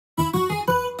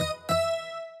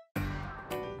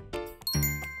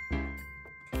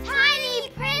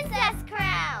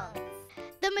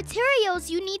materials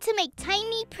you need to make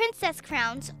tiny princess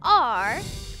crowns are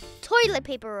toilet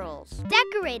paper rolls,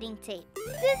 decorating tape,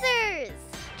 scissors,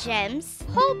 gems,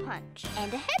 hole punch,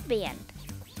 and a headband.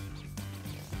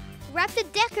 Wrap the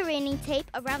decorating tape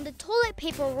around the toilet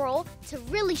paper roll to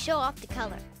really show off the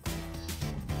color.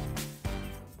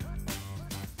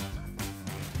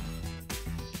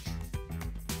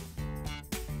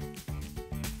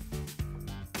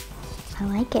 I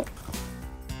like it.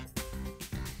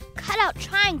 Cut out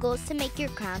triangles to make your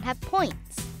crown have points.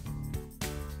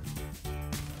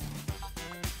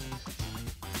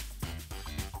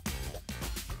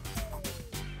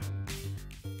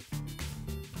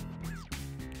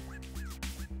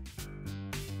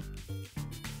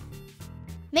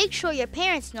 Make sure your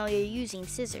parents know you're using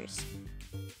scissors.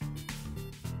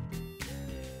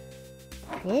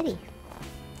 Pretty.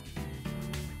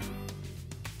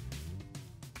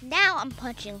 Now I'm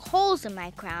punching holes in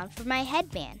my crown for my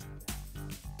headband.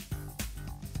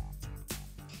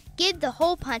 Give the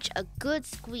hole punch a good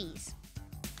squeeze.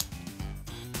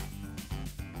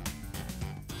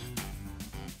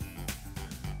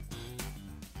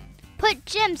 Put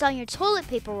gems on your toilet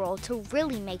paper roll to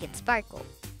really make it sparkle.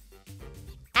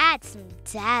 Add some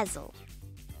dazzle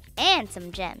and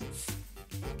some gems.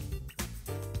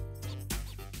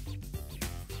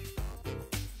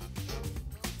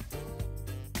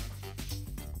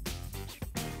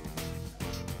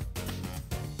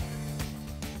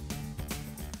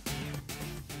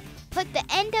 Put the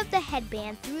end of the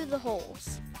headband through the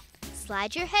holes.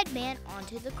 Slide your headband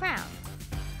onto the crown.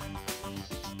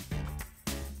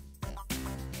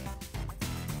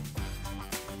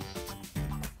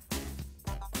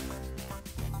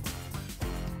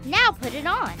 Now put it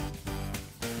on.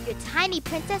 Your tiny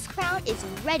princess crown is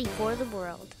ready for the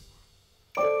world.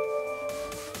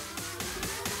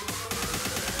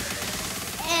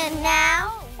 And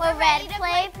now we're ready to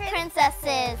play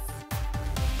princesses.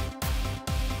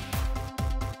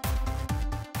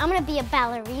 I'm gonna be a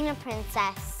ballerina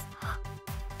princess.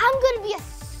 I'm gonna be a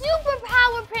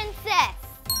superpower princess.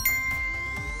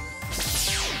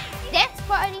 Dance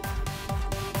party.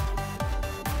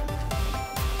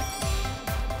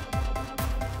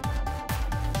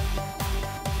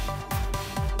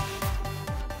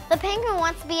 The penguin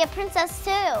wants to be a princess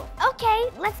too. Okay,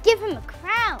 let's give him a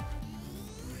crown.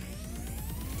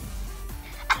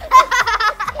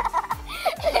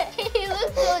 He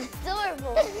looks so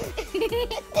adorable.